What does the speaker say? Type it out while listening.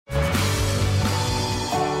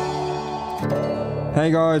Hey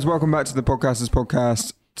guys, welcome back to the Podcasters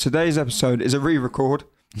Podcast. Today's episode is a re-record.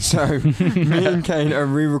 So me and Kane are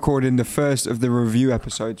re-recording the first of the review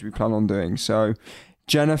episodes we plan on doing. So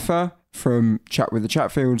Jennifer from Chat with the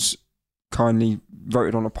Chatfields kindly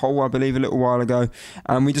voted on a poll, I believe, a little while ago.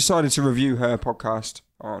 And we decided to review her podcast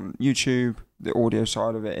on YouTube, the audio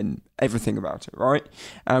side of it and everything about it, right?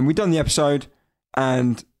 And we've done the episode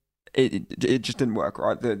and it just didn't work,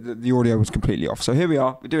 right? The audio was completely off. So here we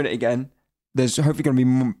are, we're doing it again. There's hopefully going to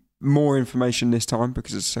be more information this time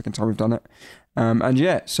because it's the second time we've done it. And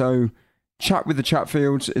yeah, so Chat with the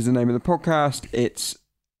Chatfields is the name of the podcast. It's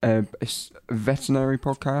a veterinary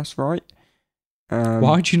podcast, right?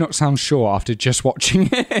 Why do you not sound sure after just watching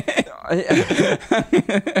it?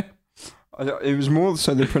 It was more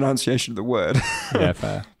so the pronunciation of the word. Yeah,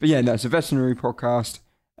 fair. But yeah, no, it's a veterinary podcast.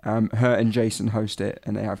 Her and Jason host it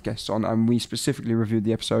and they have guests on. And we specifically reviewed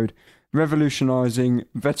the episode Revolutionising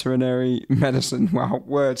Veterinary Medicine. Wow,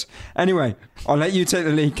 words. Anyway, I'll let you take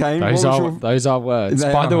the lead, Kane. Those are words.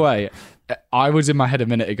 By the way, I was in my head a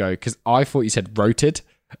minute ago because I thought you said roted.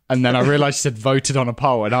 And then I realised you said voted on a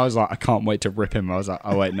poll. And I was like, I can't wait to rip him. I was like,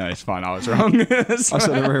 oh, wait, no, it's fine. I was wrong. I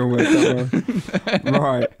said a real word. Don't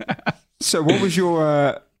worry. Right. So what was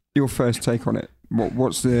your first take on it?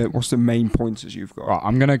 What's the main pointers you've got? Right,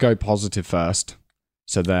 I'm going to go positive first.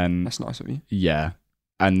 So then... That's nice of you. Yeah.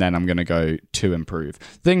 And then I'm going to go to improve.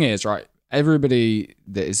 Thing is, right, everybody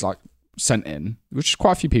that is like sent in, which is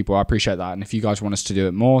quite a few people, I appreciate that. And if you guys want us to do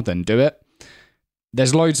it more, then do it.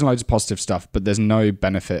 There's loads and loads of positive stuff, but there's no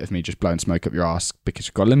benefit of me just blowing smoke up your ass because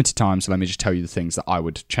we've got limited time. So let me just tell you the things that I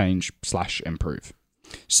would change / improve.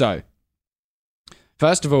 So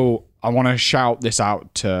first of all, I want to shout this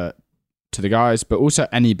out to the guys, but also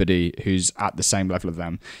anybody who's at the same level of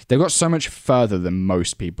them. They've got so much further than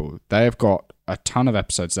most people. They have got a ton of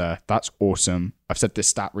episodes there. That's awesome. I've said this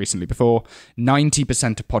stat recently before.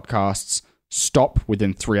 90% of podcasts stop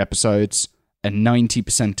within 3 episodes, and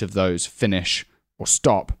 90% of those finish or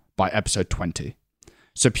stop by episode 20.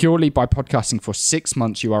 So purely by podcasting for 6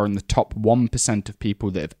 months, you are in the top 1% of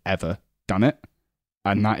people that have ever done it.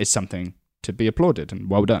 And that is something to be applauded and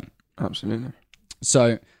well done. Absolutely.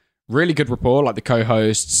 So really good rapport, like the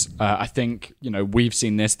co-hosts. I think, we've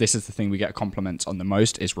seen this. This is the thing we get compliments on the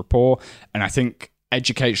most is rapport. And I think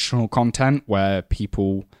educational content where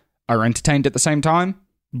people are entertained at the same time,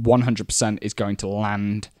 100% is going to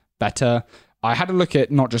land better. I had a look at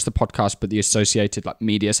not just the podcast, but the associated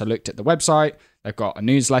media. So I looked at the website. They've got a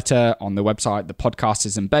newsletter on the website. The podcast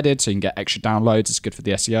is embedded, so you can get extra downloads. It's good for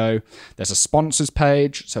the SEO. There's a sponsors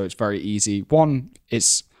page, so it's very easy. One,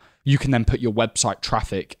 you can then put your website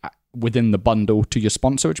traffic within the bundle to your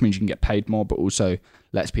sponsor, which means you can get paid more, but also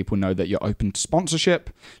lets people know that you're open to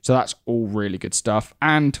sponsorship. So that's all really good stuff.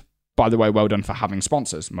 And by the way, well done for having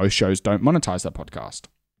sponsors. Most shows don't monetize their podcast.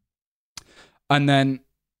 And then,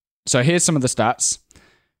 so here's some of the stats.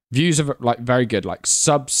 Views are very good,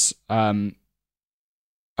 subs. Remind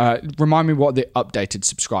me what the updated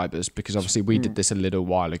subscribers, because obviously we did this a little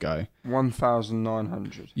while ago.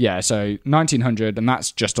 1,900. Yeah, so 1,900, and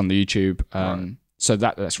that's just on the YouTube. Right. So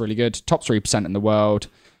that's really good. Top 3% in the world,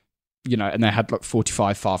 and they had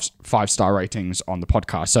 45 5-star ratings on the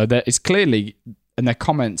podcast. So there is clearly, and their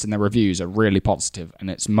comments and their reviews are really positive,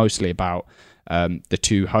 and it's mostly about the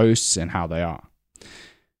two hosts and how they are.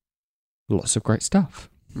 Lots of great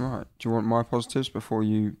stuff. Right. Do you want my positives before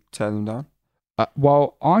you tear them down?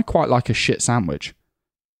 Well, I quite like a shit sandwich.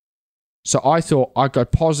 So I thought I'd go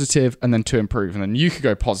positive and then to improve, and then you could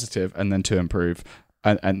go positive and then to improve.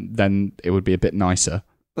 And then it would be a bit nicer.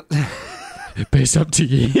 But it's up to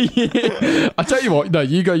you. I tell you what, no,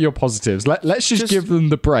 you go your positives. Let's just give them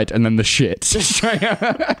the bread and then the shit.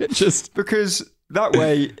 Just because that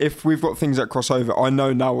way, if we've got things that cross over, I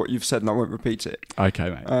know now what you've said and I won't repeat it. Okay,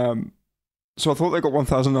 mate. So I thought they got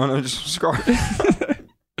 1,900 subscribers.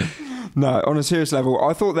 No, on a serious level,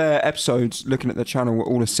 I thought their episodes, looking at their channel, were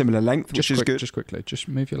all a similar length, which is good. Just quickly, just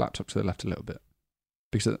move your laptop to the left a little bit.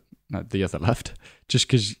 Because the other left. Just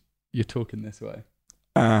because you're talking this way.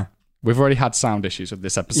 We've already had sound issues with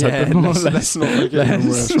this episode. Yeah, let's not make it even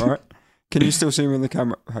worse, right? Can you still see me on the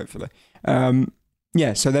camera? Hopefully.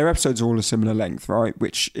 Yeah, so their episodes are all a similar length, right?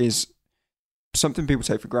 Which is something people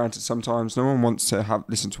take for granted sometimes. No one wants to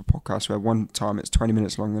listen to a podcast where one time it's 20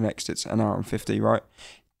 minutes long, the next it's an hour and 50, right?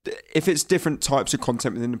 If it's different types of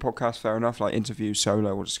content within the podcast, fair enough, like interviews,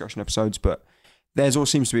 solo or discussion episodes, but theirs all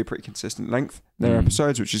seems to be a pretty consistent length, their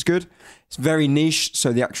episodes, which is good. It's very niche,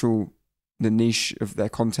 so the niche of their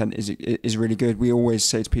content is really good. We always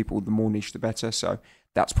say to people, the more niche, the better. So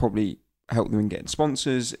that's probably helped them in getting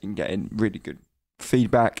sponsors, in getting really good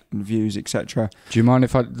feedback and views, etc. Do you mind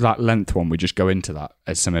if that length one, we just go into that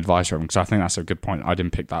as some advice for everyone? Because I think that's a good point. I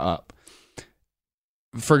didn't pick that up.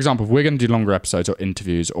 For example, if we're going to do longer episodes or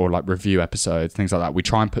interviews or like review episodes, things like that, we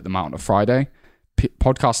try and put them out on a Friday.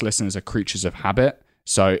 Podcast listeners are creatures of habit.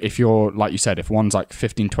 So if you're, like you said, if one's like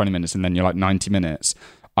 15, 20 minutes and then you're like 90 minutes,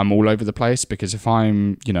 I'm all over the place, because if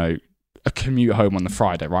I'm, a commute home on the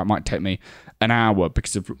Friday, right, it might take me an hour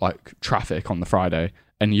because of like traffic on the Friday,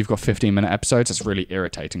 and you've got 15-minute episodes, it's really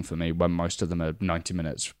irritating for me when most of them are 90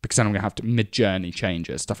 minutes, because then I'm going to have to mid-journey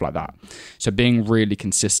changes, stuff like that. So being really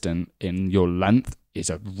consistent in your length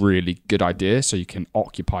is a really good idea, so you can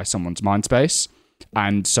occupy someone's mind space,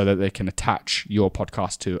 and so that they can attach your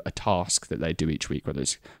podcast to a task that they do each week, whether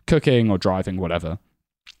it's cooking or driving, whatever.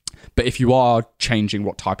 But if you are changing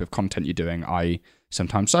what type of content you're doing, i.e.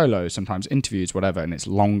 sometimes solo, sometimes interviews, whatever, and it's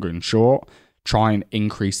longer and short, try and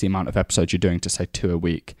increase the amount of episodes you're doing to, say, 2 a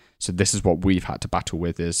week. So this is what we've had to battle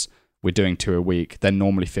with, is we're doing 2 a week. They're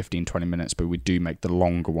normally 15, 20 minutes, but we do make the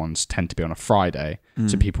longer ones tend to be on a Friday,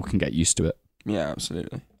 so people can get used to it. Yeah,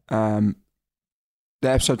 absolutely. The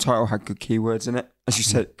episode title had good keywords in it. As you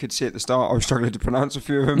said, could see at the start, I was struggling to pronounce a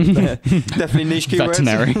few of them. They're definitely niche keywords.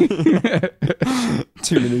 Veterinary.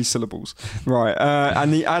 Too many syllables. Right.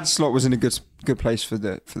 And the ad slot was in a good place for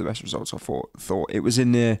the best results, I thought. It was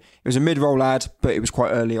it was a mid-roll ad, but it was quite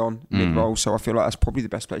early on mid-roll. So I feel like that's probably the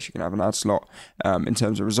best place you can have an ad slot in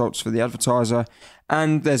terms of results for the advertiser.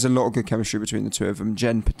 And there's a lot of good chemistry between the two of them.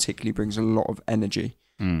 Jen particularly brings a lot of energy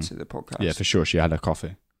to the podcast. Yeah, for sure. She had her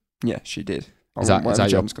coffee. Yeah, she did. Is that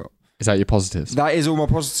your positives? That is all my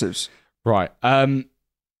positives. Right.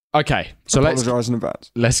 Okay. So apologise in advance.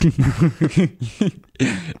 Let's. Is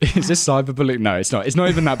this cyberbullying? No, it's not. It's not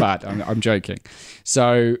even that bad. I'm joking.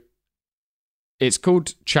 So it's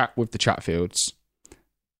called Chat with the Chatfields,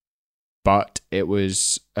 but it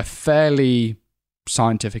was a fairly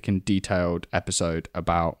scientific and detailed episode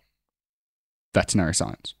about veterinary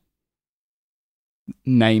science.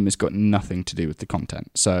 Name has got nothing to do with the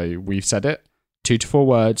content. So we've said it. 2 to 4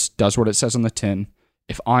 words, does what it says on the tin.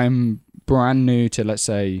 If I'm brand new to, let's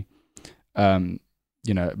say, maybe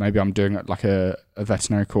I'm doing like a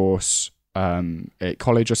veterinary course at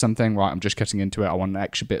college or something, right? I'm just getting into it. I want an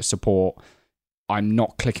extra bit of support. I'm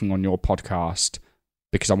not clicking on your podcast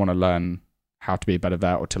because I want to learn how to be a better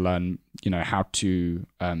vet, or to learn, how to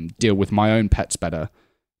deal with my own pets better,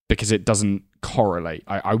 because it doesn't correlate.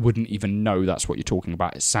 I wouldn't even know that's what you're talking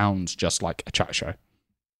about. It sounds just like a chat show.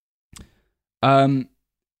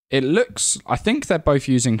 It looks, I think they're both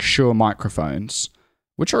using Shure microphones,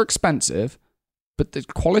 which are expensive, but the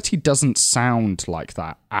quality doesn't sound like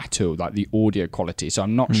that at all, like the audio quality. So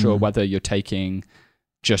I'm not sure whether you're taking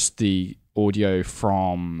just the audio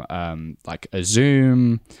from like a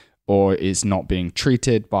Zoom, or is not being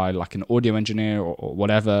treated by like an audio engineer or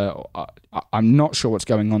whatever. I'm not sure what's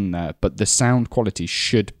going on there, but the sound quality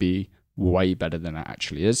should be way better than it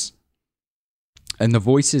actually is. And the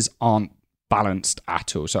voices aren't balanced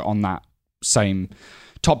at all. So on that same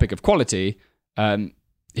topic of quality,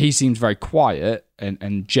 he seems very quiet,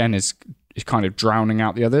 and Jen is kind of drowning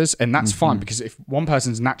out the others, and that's fine, because if one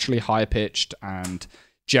person's naturally higher pitched and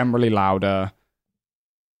generally louder,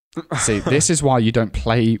 see, this is why you don't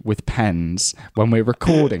play with pens when we're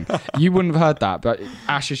recording. You wouldn't have heard that, but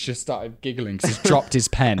Ash has just started giggling because he's dropped his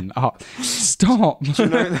pen. Oh, stop. Do you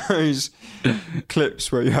know those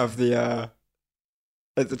clips where you have the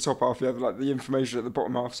at the top half, you have like the information, at the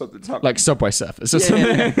bottom half, something's happening. Like Subway Surfers or something.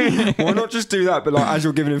 Yeah. Why not just do that? But like, as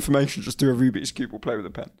you're giving information, just do a Rubik's Cube or play with a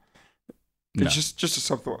pen. It's just a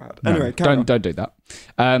sub thought I had. Anyway, don't do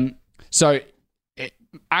that. So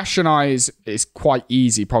Ash and I is quite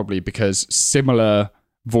easy, probably because similar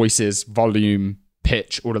voices, volume,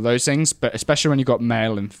 pitch, all of those things. But especially when you've got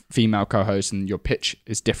male and female co-hosts and your pitch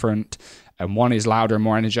is different, and one is louder and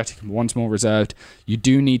more energetic and one's more reserved, you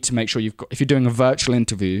do need to make sure if you're doing a virtual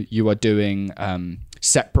interview, you are doing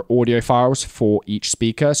separate audio files for each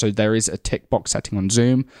speaker. So there is a tick box setting on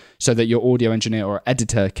Zoom so that your audio engineer or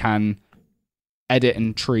editor can edit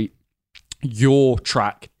and treat your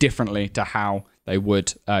track differently to how they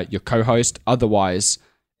would your co-host. Otherwise,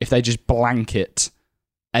 if they just blanket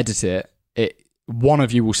edit it, one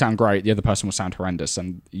of you will sound great, the other person will sound horrendous,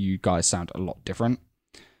 and you guys sound a lot different.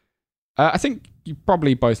 I think you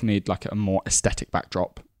probably both need like a more aesthetic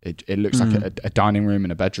backdrop. It looks like a dining room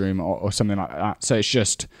in a bedroom or something like that. So it's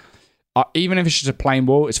just, even if it's just a plain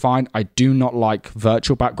wall, it's fine. I do not like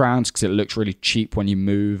virtual backgrounds because it looks really cheap when you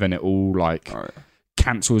move and it all like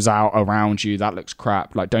cancels out around you. That looks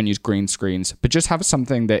crap. Like, don't use green screens, but just have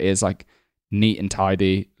something that is like neat and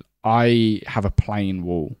tidy. I have a plain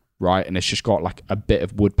wall right? And it's just got like a bit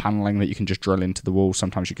of wood paneling that you can just drill into the wall.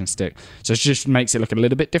 Sometimes you can stick. So it just makes it look a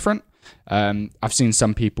little bit different. I've seen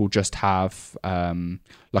some people just have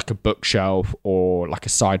like a bookshelf or like a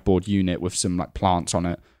sideboard unit with some like plants on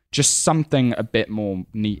it. Just something a bit more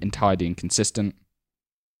neat and tidy and consistent.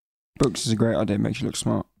 Books is a great idea. Makes you look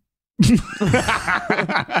smart.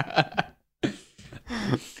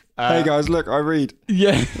 Hey guys, look, I read.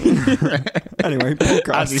 Yeah. Anyway,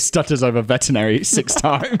 podcast. As he stutters over veterinary 6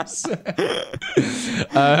 times.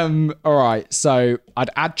 All right, so I'd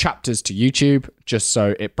add chapters to YouTube just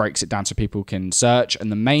so it breaks it down so people can search.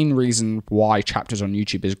 And the main reason why chapters on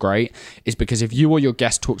YouTube is great is because if you or your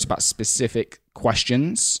guest talks about specific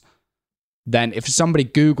questions, then if somebody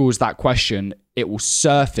Googles that question, it will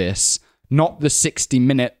surface not the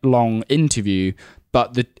 60-minute long interview,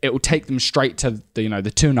 but it will take them straight to the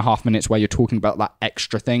 2.5 minutes where you're talking about that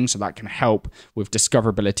extra thing, so that can help with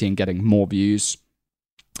discoverability and getting more views.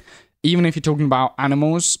 Even if you're talking about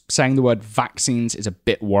animals, saying the word vaccines is a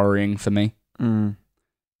bit worrying for me.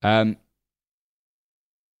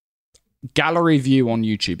 Gallery view on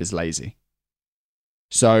YouTube is lazy.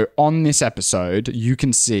 So on this episode, you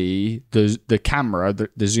can see the camera,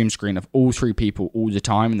 the zoom screen of all 3 people all the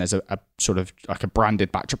time, and there's a sort of like a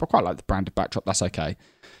branded backdrop. I quite like the branded backdrop, that's okay.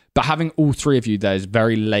 But having all 3 of you there is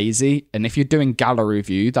very lazy, and if you're doing gallery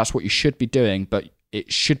view, that's what you should be doing, but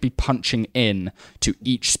it should be punching in to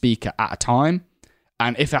each speaker at a time.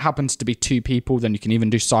 And if it happens to be 2 people, then you can even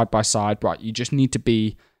do side by side, right? You just need to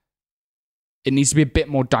be, it needs to be a bit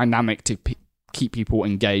more dynamic to keep people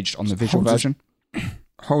engaged on the visual version.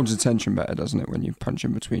 Holds attention better, doesn't it, when you punch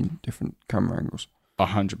in between different camera angles?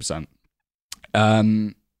 100%.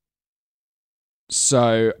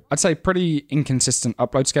 So I'd say pretty inconsistent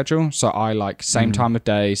upload schedule. So I like same time of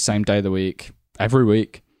day, same day of the week, every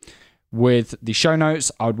week. With the show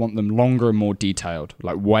notes, I would want them longer and more detailed,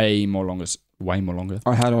 like way more longer.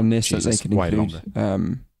 I had on this that they can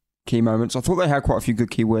include key moments. I thought they had quite a few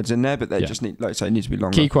good keywords in there, but they just need, like I say, need to be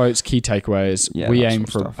longer. Key quotes, key takeaways. We aim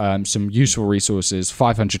for some useful resources,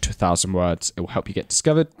 500 to 1,000 words. It will help you get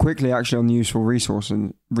discovered. Quickly, actually, on the useful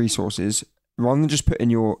resources, rather than just put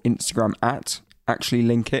in your Instagram actually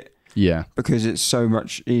link it. Yeah. Because it's so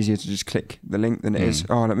much easier to just click the link than it is,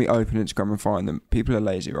 let me open Instagram and find them. People are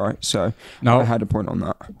lazy, right? So I had a point on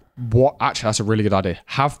that. Actually, that's a really good idea.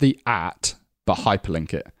 Have the but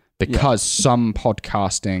hyperlink it. Because some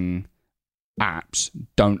podcasting apps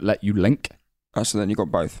don't let you link. So then you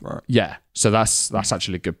got both, right? Yeah. So that's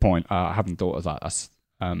actually a good point. I haven't thought of that. That's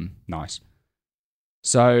nice.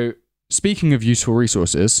 So speaking of useful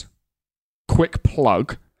resources, quick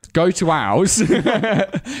plug. Go to ours.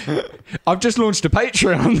 I've just launched a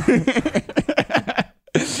Patreon.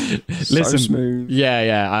 Listen, so smooth.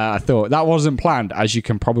 Yeah. I thought that wasn't planned, as you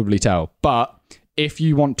can probably tell. But if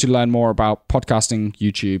you want to learn more about podcasting,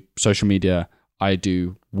 YouTube, social media, I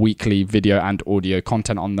do weekly video and audio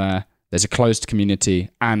content on there. There's a closed community,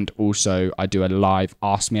 and also I do a live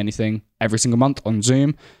Ask Me Anything every single month on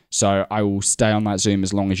Zoom. So I will stay on that Zoom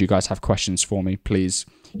as long as you guys have questions for me. Please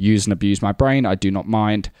use and abuse my brain. I do not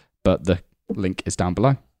mind, but the link is down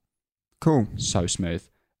below. Cool. So smooth.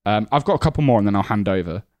 I've got a couple more and then I'll hand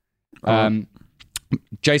over.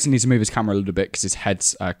 Jason needs to move his camera a little bit because his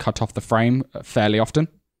head's cut off the frame fairly often.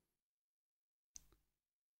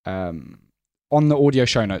 On the audio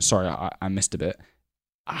show notes, sorry, I missed a bit.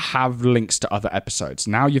 I have links to other episodes.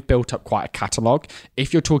 Now you've built up quite a catalogue.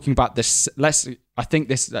 If you're talking about this, I think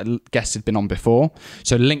this guest had been on before,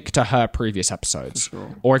 so link to her previous episodes.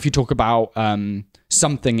 Sure. Or if you talk about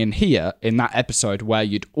something in here, in that episode where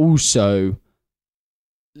you'd also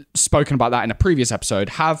spoken about that in a previous episode,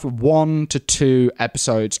 have 1 to 2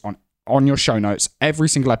 episodes on your show notes, every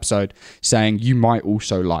single episode, saying you might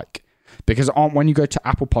also like. Because when you go to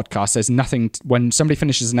Apple Podcasts, there's nothing, when somebody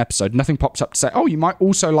finishes an episode, nothing pops up to say, oh, you might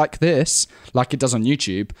also like this, like it does on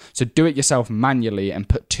YouTube. So do it yourself manually and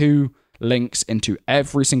put 2 links into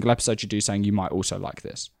every single episode you do saying you might also like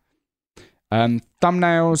this.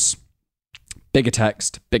 Thumbnails, bigger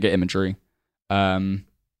text, bigger imagery. There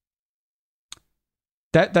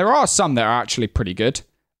are some that are actually pretty good,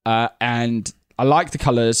 and I like the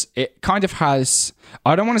colors. It kind of has,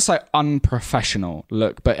 I don't want to say unprofessional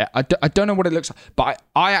look, but I don't know what it looks like, but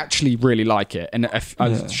I actually really like it. And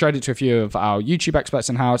I showed it to a few of our YouTube experts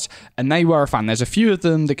in-house, and they were a fan. There's a few of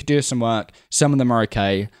them that could do some work. Some of them are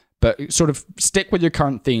okay, but sort of stick with your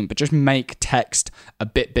current theme, but just make text a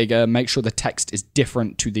bit bigger. Make sure the text is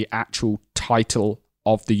different to the actual title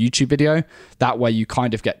of the YouTube video. That way you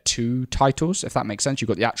kind of get 2 titles, if that makes sense. You've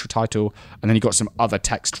got the actual title and then you've got some other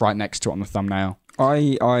text right next to it on the thumbnail.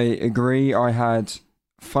 I agree. I had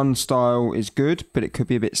fun style is good, but it could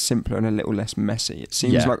be a bit simpler and a little less messy. It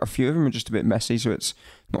seems like a few of them are just a bit messy, so it's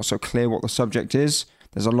not so clear what the subject is.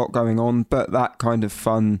 There's a lot going on, but that kind of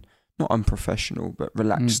fun, not unprofessional, but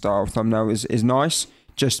relaxed style thumbnail is nice.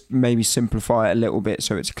 Just maybe simplify it a little bit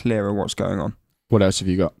so it's clearer what's going on. What else have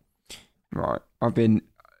you got? Right. I've been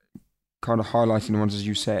kind of highlighting the ones as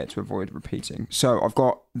you say it to avoid repeating. So I've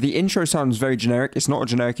got the intro sounds very generic. It's not a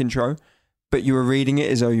generic intro, but you were reading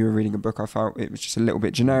it as though you were reading a book. I felt it was just a little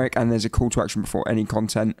bit generic, and there's a call to action before any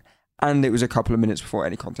content, and it was a couple of minutes before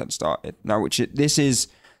any content started. Now, this is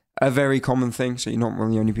a very common thing, so you're not one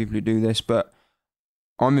of the only people who do this, but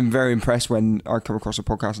I'm very impressed when I come across a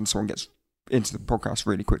podcast and someone gets into the podcast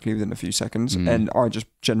really quickly within a few seconds, and I just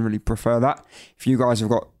generally prefer that. If you guys have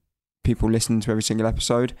got people listening to every single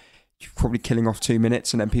episode, you're probably killing off 2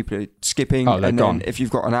 minutes, and then people are skipping. And then if you've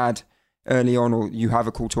got an ad early on, or you have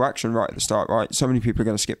a call to action right at the start, right? So many people are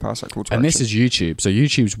going to skip past that call to action. And this is YouTube, so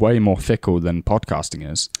YouTube's way more fickle than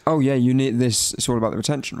podcasting is. Oh yeah, you need this. It's all about the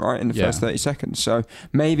retention, right? In the first 30 seconds. So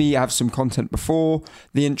maybe have some content before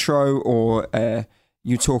the intro, or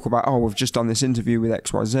you talk about, we've just done this interview with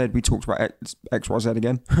XYZ. We talked about XYZ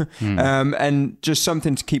again. And just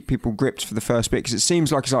something to keep people gripped for the first bit, because it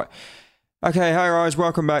seems like it's like, okay, hey guys,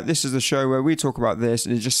 welcome back. This is the show where we talk about this.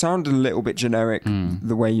 And it just sounded a little bit generic,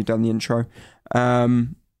 the way you've done the intro.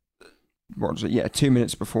 What was it? Yeah, 2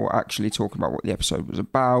 minutes before actually talking about what the episode was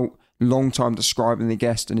about. Long time describing the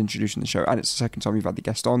guest and introducing the show. And it's the second time you've had the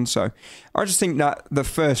guest on. So I just think that the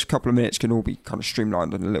first couple of minutes can all be kind of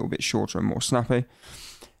streamlined and a little bit shorter and more snappy.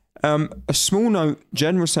 A small note,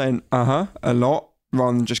 Jen was saying, a lot,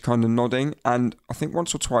 rather than just kind of nodding. And I think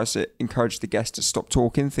once or twice it encouraged the guest to stop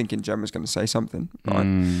talking, thinking Jen was going to say something.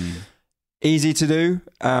 Right? Easy to do.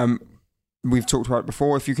 We've talked about it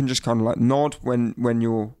before. If you can just kind of like nod when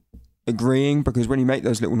you're agreeing, because when you make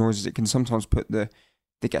those little noises, it can sometimes put the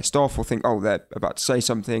guest off, or think, they're about to say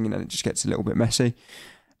something, and then it just gets a little bit messy.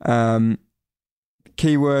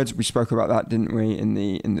 Keywords, we spoke about that, didn't we, in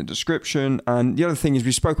the description. And the other thing is,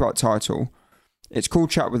 we spoke about title. It's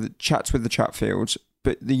called Chats with the Chatfields,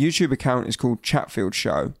 but the YouTube account is called Chatfields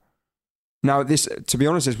Show. Now, this, to be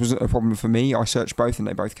honest, this wasn't a problem for me. I searched both and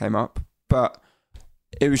they both came up, but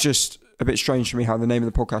it was just a bit strange to me how the name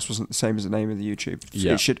of the podcast wasn't the same as the name of the YouTube.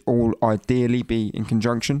 It should all ideally be in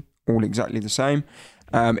conjunction, all exactly the same.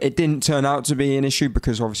 It didn't turn out to be an issue,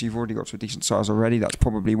 because obviously you've already got to a decent size already. That's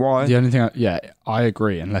probably why. The only thing, I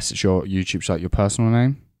agree, unless it's your YouTube site, your personal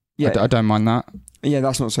name. Yeah, I don't mind that. Yeah,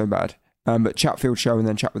 that's not so bad. But Chatfield Show and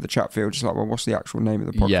then Chat with the Chatfield, just like, well, what's the actual name of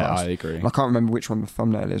the podcast? Yeah, I agree. And I can't remember which one the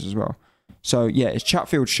thumbnail is as well. So yeah, it's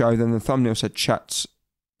Chatfield Show. Then the thumbnail said Chats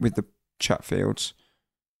with the Chatfields,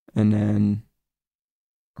 and then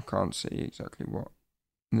I can't see exactly what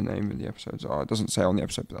the name of the episodes are. It doesn't say on the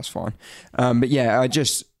episode, but that's fine. But yeah,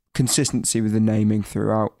 just consistency with the naming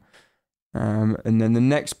throughout. And then the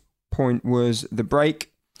next point was the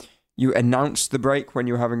break. You announced the break when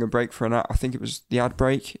you were having a break for an ad. I think it was the ad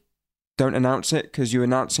break. Don't announce it, because you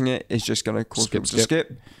announcing it is just going to cause people to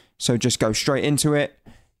skip. So just go straight into it.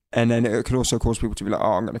 And then it could also cause people to be like,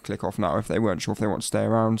 I'm going to click off now if they weren't sure if they want to stay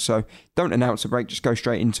around. So don't announce a break, just go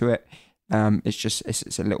straight into it.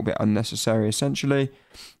 It's a little bit unnecessary, essentially.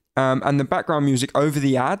 And the background music over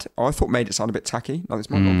the ad, I thought made it sound a bit tacky. Now, this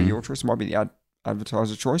might not be your choice, it might be the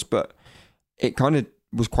advertiser's choice, but it kind of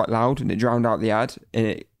was quite loud and it drowned out the ad,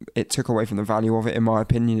 and it took away from the value of it, in my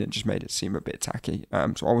opinion. It just made it seem a bit tacky.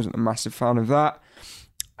 So I wasn't a massive fan of that.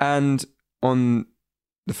 And on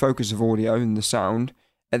the focus of audio and the sound,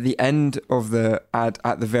 at the end of the ad,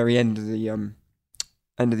 at the very end of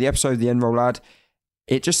the episode, the end roll ad,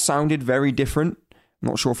 it just sounded very different. I'm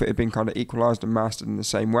not sure if it had been kind of equalized and mastered in the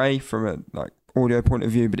same way from a audio point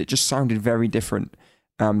of view, but it just sounded very different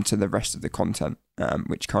to the rest of the content,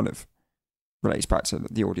 which kind of relates back to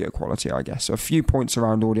the audio quality, I guess. So a few points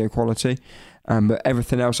around audio quality, but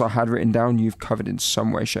everything else I had written down, you've covered in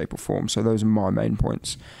some way, shape or form. So those are my main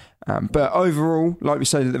points. But overall, like we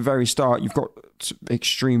said at the very start, you've got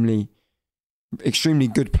extremely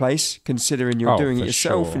good place, considering you're doing it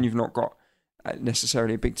yourself and you've not got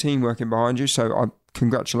necessarily a big team working behind you. So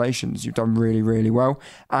congratulations, you've done really, really well.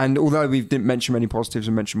 And although we didn't mention many positives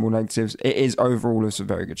and mention more negatives, it is overall a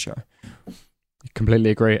very good show.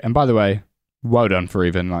 Completely agree. And by the way, well done for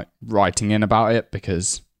even writing in about it,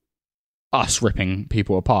 because us ripping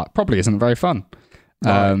people apart probably isn't very fun.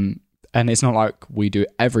 Right. And it's not like we do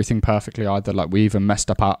everything perfectly either. Like we even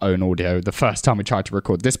messed up our own audio the first time we tried to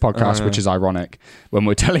record this podcast, which is ironic when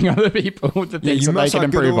we're telling other people the things that they can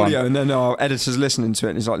improve on. And then our editor's listening to it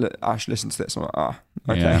and he's like, look, Ash, listen to this. I'm like,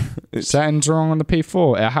 okay. Yeah. Settings wrong on the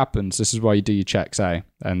P4. It happens. This is why you do your checks, eh?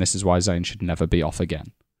 And this is why Zane should never be off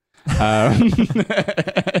again. I'm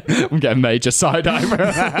getting major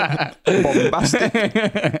side-eye.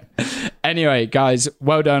 Bombastic. Anyway, guys,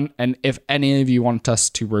 well done. And if any of you want us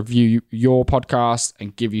to review your podcast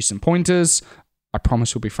and give you some pointers, I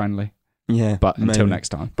promise we'll be friendly. Yeah. But until next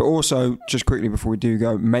time. But also, just quickly before we do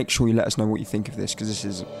go, make sure you let us know what you think of this, because this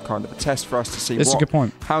is kind of a test for us to see That's a good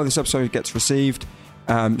point. How this episode gets received.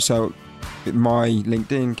 So my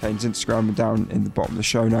LinkedIn, Kane's Instagram are down in the bottom of the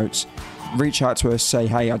show notes. Reach out to us, say,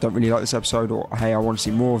 hey, I don't really like this episode, or hey, I want to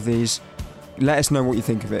see more of these. Let us know what you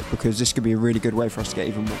think of it, because this could be a really good way for us to get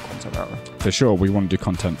even more content out there. For sure, we want to do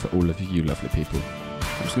content for all of you lovely people.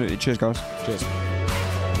 Absolutely. Cheers, guys. Cheers.